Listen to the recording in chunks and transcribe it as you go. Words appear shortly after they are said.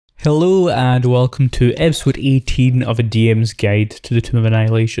Hello and welcome to episode 18 of a DM's Guide to the Tomb of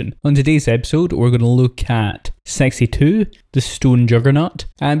Annihilation. On today's episode, we're going to look at 62, the Stone Juggernaut.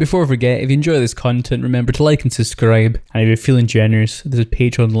 And before I forget, if you enjoy this content, remember to like and subscribe. And if you're feeling generous, there's a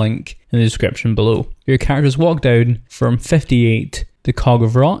Patreon link in the description below. Your characters walk down from 58, the Cog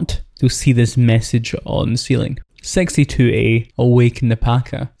of Rot. You'll see this message on the ceiling. 62A, Awaken the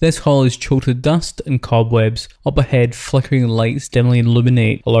Paca. This hall is choked with dust and cobwebs. Up ahead, flickering lights dimly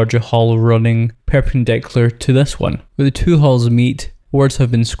illuminate a larger hall running perpendicular to this one. Where the two halls meet, words have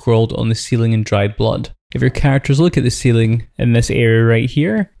been scrawled on the ceiling in dried blood. If your characters look at the ceiling in this area right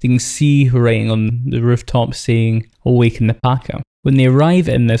here, they can see writing on the rooftop saying, Awaken the Paca. When they arrive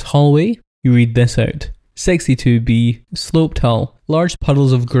in this hallway, you read this out. 62B, sloped hull. Large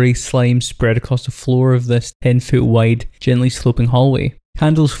puddles of grey slime spread across the floor of this 10-foot wide, gently sloping hallway.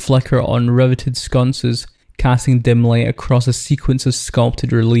 Candles flicker on riveted sconces, casting dim light across a sequence of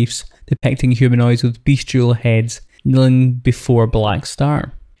sculpted reliefs depicting humanoids with bestial heads kneeling before a black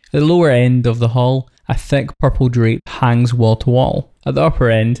star. At the lower end of the hall, a thick purple drape hangs wall to wall. At the upper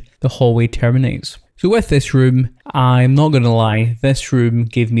end, the hallway terminates. So with this room, I'm not going to lie, this room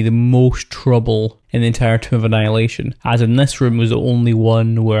gave me the most trouble in the entire Tomb of Annihilation, as in this room was the only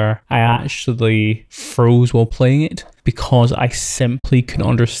one where I actually froze while playing it because I simply couldn't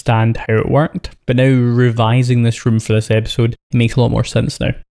understand how it worked. But now revising this room for this episode, it makes a lot more sense now.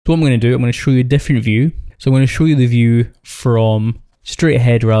 So what I'm going to do, I'm going to show you a different view. So I'm going to show you the view from straight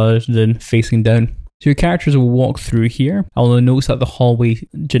ahead rather than facing down. So your characters will walk through here. I'll notice that the hallway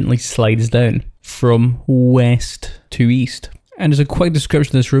gently slides down from west to east. And as a quick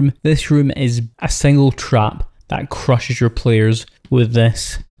description of this room is a single trap that crushes your players with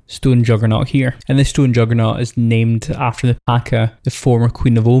this Stone Juggernaut here. And this Stone Juggernaut is named after the Paca, the former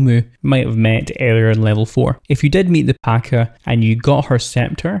Queen of Omu, you might have met earlier in level 4. If you did meet the Paca and you got her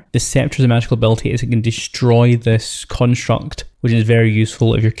scepter, the scepter's magical ability is it can destroy this construct, which is very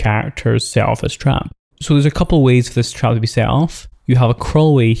useful if your characters set off this trap. So there's a couple ways for this trap to be set off. You have a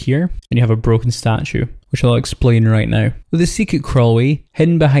crawlway here, and you have a broken statue, which I'll explain right now. With a secret crawlway,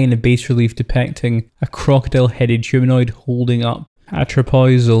 hidden behind a bas relief depicting a crocodile-headed humanoid holding up a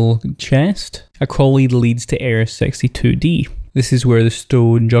trapezoidal chest, a crawlway leads to area 62D. This is where the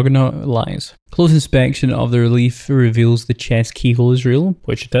Stone Juggernaut lies. Close inspection of the relief reveals the chest keyhole is real,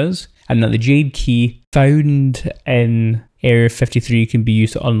 which it is, and that the jade key found in area 53 can be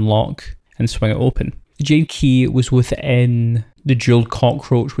used to unlock and swing it open. The jade key was within the jeweled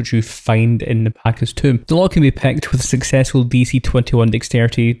cockroach which you find in the Paca's tomb. The lock can be picked with a successful DC 21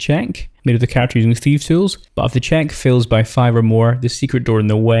 dexterity check made of the character using thieves tools, but if the check fails by 5 or more, the secret door in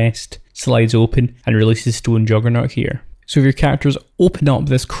the west slides open and releases Stone Juggernaut here. So if your characters open up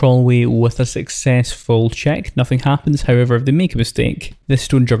this crawlway with a successful check, nothing happens. However, if they make a mistake, this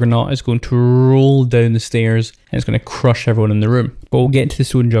Stone Juggernaut is going to roll down the stairs and it's going to crush everyone in the room. But we'll get to the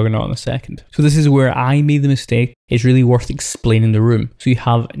Stone Juggernaut in a second. So this is where I made the mistake. It's really worth explaining the room. So you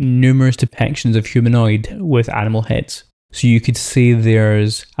have numerous depictions of humanoid with animal heads. So you could say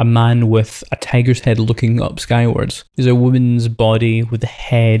there's a man with a tiger's head looking up skywards. There's a woman's body with the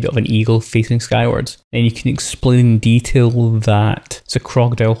head of an eagle facing skywards. And you can explain in detail that it's a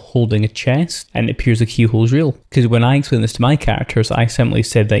crocodile holding a chest and it appears the keyhole is real. Because when I explained this to my characters, I simply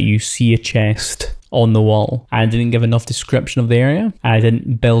said that you see a chest on the wall. I didn't give enough description of the area. I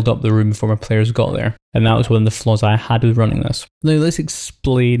didn't build up the room before my players got there. And that was one of the flaws I had with running this. Now let's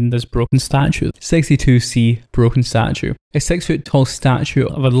explain this broken statue. 62C, broken statue. A 6-foot tall statue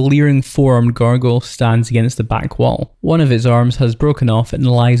of a leering 4-armed gargoyle stands against the back wall. One of its arms has broken off and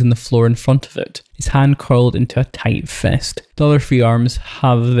lies on the floor in front of it, its hand curled into a tight fist. The other 3 arms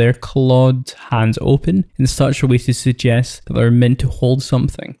have their clawed hands open in such a way to suggest that they're meant to hold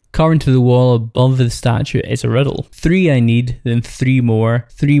something. Carved into the wall above the statue is a riddle. 3 I need, then 3 more.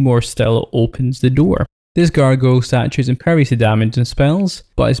 3 more still opens the door. This gargoyle statue is impervious to damage and spells,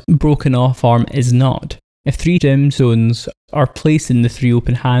 but its broken off arm is not. If 3 gemstones are placed in the 3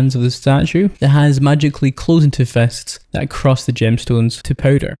 open hands of the statue, the hands magically close into fists that cross the gemstones to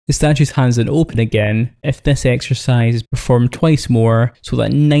powder. The statue's hands then open again if this exercise is performed twice more, so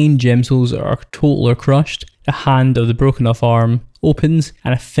that 9 gemstones are total or crushed. The hand of the broken off arm opens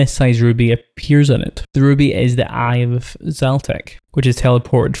and a fist-sized ruby appears on it. The ruby is the Eye of Zaltek, which is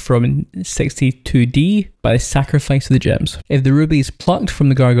teleported from 62D by the sacrifice of the gems. If the ruby is plucked from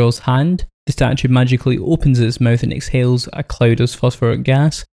the gargoyle's hand, the statue magically opens its mouth and exhales a cloud of phosphoric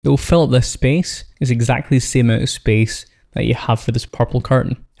gas. It will fill up this space. It's exactly the same amount of space that you have for this purple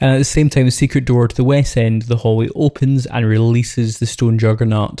curtain. And at the same time, the secret door to the west end of the hallway opens and releases the Stone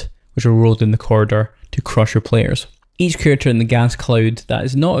Juggernaut, which will roll down the corridor to crush your players. Each character in the gas cloud that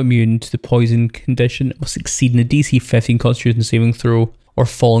is not immune to the poison condition will succeed in a DC 15 Constitution saving throw or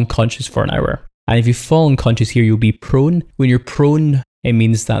fall unconscious for an hour. And if you fall unconscious here, you'll be prone. When you're prone, it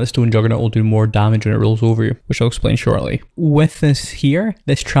means that the Stone Juggernaut will do more damage when it rolls over you, which I'll explain shortly. With this here,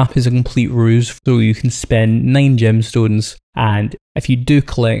 this trap is a complete ruse, so you can spend 9 gemstones, and if you do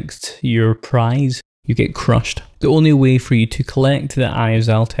collect your prize, you get crushed. The only way for you to collect the Eye of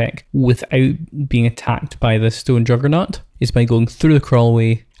Zaltek without being attacked by the Stone Juggernaut is by going through the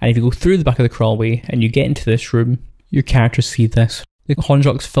crawlway, and if you go through the back of the crawlway and you get into this room, your characters see this. The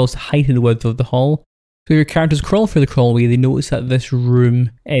construct fills the height and the width of the hall. So if your characters crawl through the crawlway, they notice that this room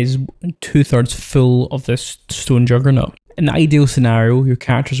is 2/3 full of this Stone Juggernaut. In the ideal scenario, your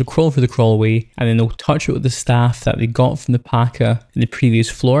characters will crawl through the crawlway and then they'll touch it with the staff that they got from the P.A.K.A. in the previous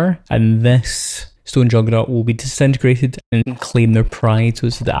floor, and this Stone Juggernaut will be disintegrated and claim their pride, so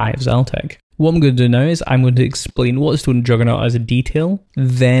it's the Eye of Zaltek. What I'm going to do now is I'm going to explain what the Stone Juggernaut is in detail,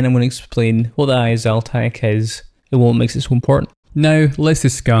 then I'm going to explain what the Eye of Zaltek is and what makes it so important. Now, let's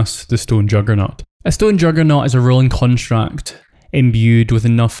discuss the Stone Juggernaut. A Stone Juggernaut is a rolling construct imbued with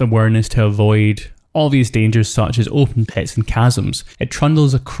enough awareness to avoid obvious dangers such as open pits and chasms. It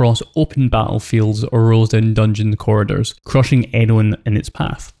trundles across open battlefields or rolls down dungeon corridors, crushing anyone in its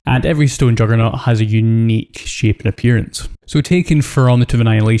path. And every Stone Juggernaut has a unique shape and appearance. So taken from the Tomb of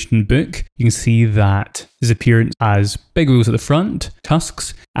Annihilation book, you can see that his appearance has big wheels at the front,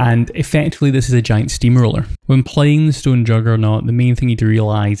 tusks, and effectively this is a giant steamroller. When playing the Stone Juggernaut, the main thing you need to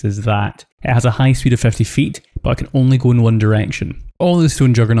realise is that it has a high speed of 50 feet, but it can only go in one direction. All the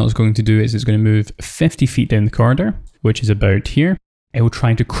Stone Juggernaut is going to do is it's going to move 50 feet down the corridor, which is about here. It will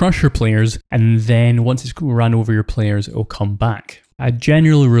try to crush your players, and then once it's run over your players, it will come back. A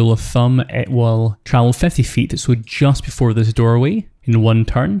general rule of thumb, it will travel 50 feet, so just before this doorway in one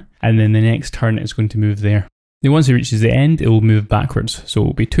turn, and then the next turn it's going to move there. Then once it reaches the end, it will move backwards, so it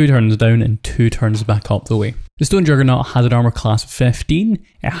will be 2 turns down and 2 turns back up the way. The Stone Juggernaut has an armor class of 15,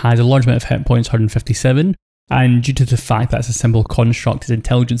 it has a large amount of hit points, 157, and due to the fact that it's a simple construct, its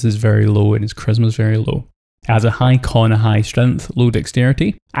intelligence is very low and its charisma is very low. It has a high con, a high strength, low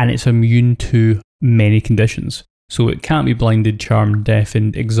dexterity, and it's immune to many conditions. So it can't be blinded, charmed,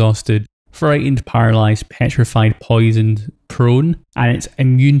 deafened, exhausted, frightened, paralysed, petrified, poisoned, prone, and it's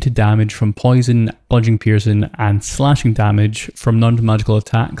immune to damage from poison, bludgeoning, piercing, and slashing damage from non-magical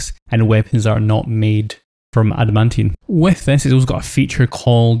attacks and weapons that are not made from adamantine. With this, it's also got a feature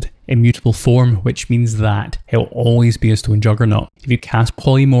called Immutable Form, which means that it will always be a Stone Juggernaut. If you cast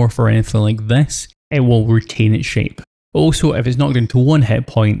Polymorph or anything like this, it will retain its shape. Also, if it's knocked down to 1 hit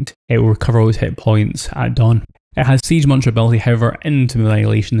point, it will recover all its hit points at dawn. It has Siege Muncher ability, however, in Tomb of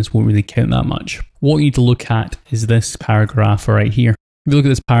Annihilation this won't really count that much. What you need to look at is this paragraph right here. If you look at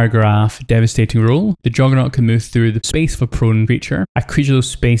this paragraph, Devastating Roll, the Juggernaut can move through the space of a prone creature. A creature of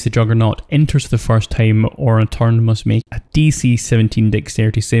space the Juggernaut enters the first time or on a turn must make a DC 17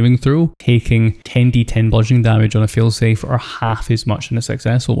 dexterity saving throw, taking 10d10 bludgeoning damage on a failsafe or half as much on a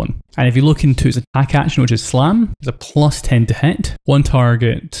successful one. And if you look into its attack action, which is Slam, it's a plus 10 to hit. One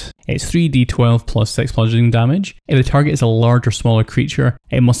target, it's 3d12 plus 6 bludgeoning damage. If the target is a large or smaller creature,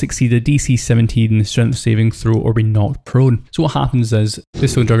 it must exceed a DC 17 strength saving throw or be knocked prone. So what happens is,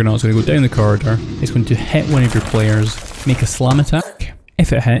 this Stone Juggernaut is going to go down the corridor, it's going to hit one of your players, make a slam attack.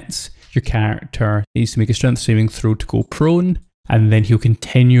 If it hits, your character needs to make a strength saving throw to go prone, and then he'll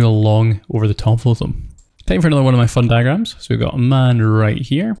continue along over the top of them. Time for another one of my fun diagrams. So we've got a man right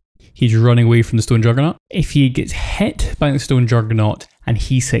here. He's running away from the Stone Juggernaut. If he gets hit by the Stone Juggernaut and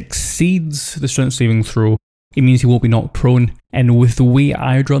he succeeds the strength saving throw, it means he won't be knocked prone. And with the way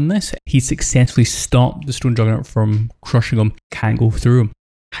I would run this, he successfully stopped the Stone Juggernaut from crushing him, can't go through him.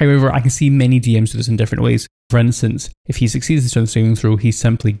 However, I can see many DMs do this in different ways. For instance, if he succeeds the strength saving throw, he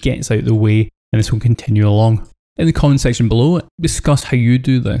simply gets out of the way and this will continue along. In the comment section below, discuss how you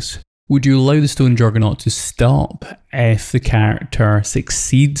do this. Would you allow the Stone Juggernaut to stop if the character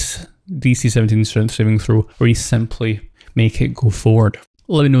succeeds DC 17 strength saving throw, or you simply make it go forward?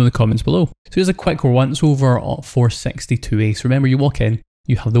 Let me know in the comments below. So here's a quick once over of 462A. So remember, you walk in,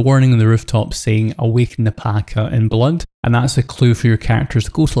 you have the warning on the rooftop saying awaken the P.A.K.A. in blood, and that's a clue for your characters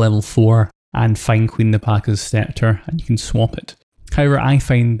to go to level 4 and find Queen Napaka's scepter, and you can swap it. However, I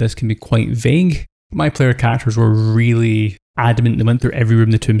find this can be quite vague. My player characters were really adamant, they went through every room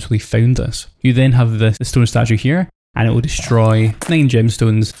in the tomb so they found this. You then have this stone statue here, and it will destroy 9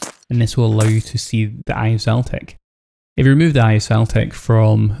 gemstones, and this will allow you to see the Eye of Zaltek. If you remove the Eye of Zaltek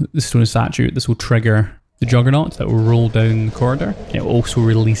from the stone statue, this will trigger the Juggernaut that will roll down the corridor, and it will also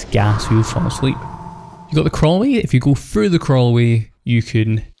release gas so you'll fall asleep. You've got the crawlway. If you go through the crawlway, you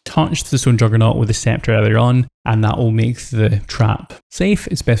can touch the Stone Juggernaut with the scepter earlier on, and that will make the trap safe.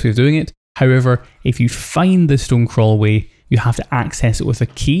 It's the best way of doing it. However, if you find the stone crawlway, you have to access it with a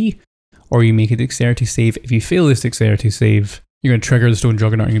key, or you make a dexterity save. If you fail this dexterity save, you're going to trigger the stone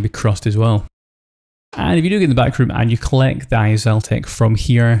juggernaut and you're going to be crushed as well. And if you do get in the back room and you collect the Eye of Zeltek from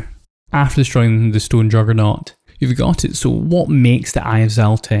here, after destroying the stone juggernaut, you've got it. So what makes the Eye of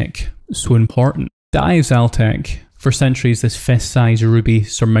Zeltek so important? The Eye of Zeltek, for centuries, this fist-sized ruby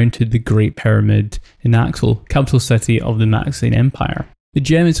surmounted the Great Pyramid in Axel, capital city of the Maxine Empire. The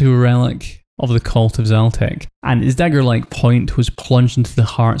gem is a relic of the cult of Zeltek, and its dagger-like point was plunged into the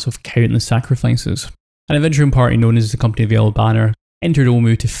hearts of countless sacrifices. An adventuring party known as the Company of Yellow Banner entered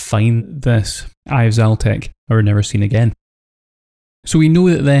Omu to find this Eye of Zeltek, and were never seen again. So we know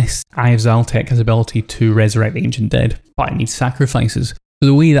that this Eye of Zeltek has the ability to resurrect the ancient dead, but it needs sacrifices. So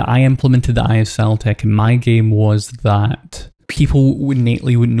the way that I implemented the Eye of Zeltek in my game was that people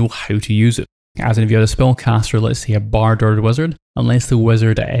innately wouldn't know how to use it. As in, if you had a spellcaster, let's say a bard or a wizard, unless the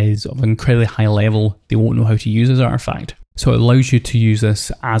wizard is of an incredibly high level, they won't know how to use this artifact. So it allows you to use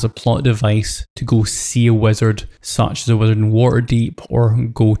this as a plot device to go see a wizard, such as a wizard in Waterdeep, or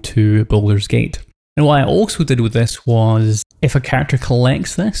go to Baldur's Gate. And what I also did with this was, if a character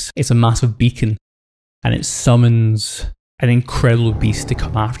collects this, it's a massive beacon, and it summons an incredible beast to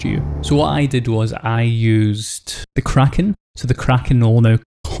come after you. So what I did was I used the Kraken. So the Kraken will now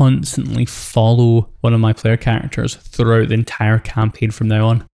constantly follow one of my player characters throughout the entire campaign from now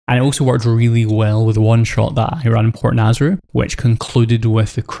on. And it also worked really well with the one shot that I ran in Port Nazareth, which concluded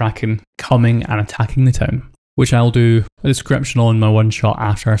with the Kraken coming and attacking the town, which I'll do a description on my one shot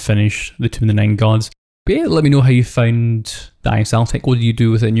after I finish the Tomb of the Nine Gods. But yeah, let me know how you found the Eye of Zeltek. What did you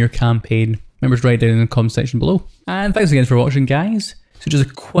do with it in your campaign? Remember to write down in the comment section below. And thanks again for watching, guys. So just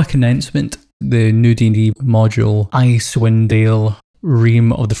a quick announcement. The new D&D module, Icewind Dale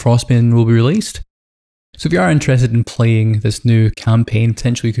Realm of the Frostbane, will be released. So if you are interested in playing this new campaign,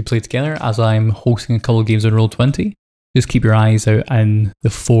 potentially you could play together, as I'm hosting a couple of games on Roll20. Just keep your eyes out in the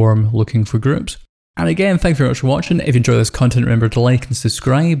forum looking for groups. And again, thanks very much for watching. If you enjoy this content, remember to like and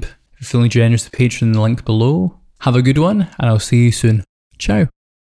subscribe. If you're feeling generous, the Patreon link below. Have a good one, and I'll see you soon. Ciao.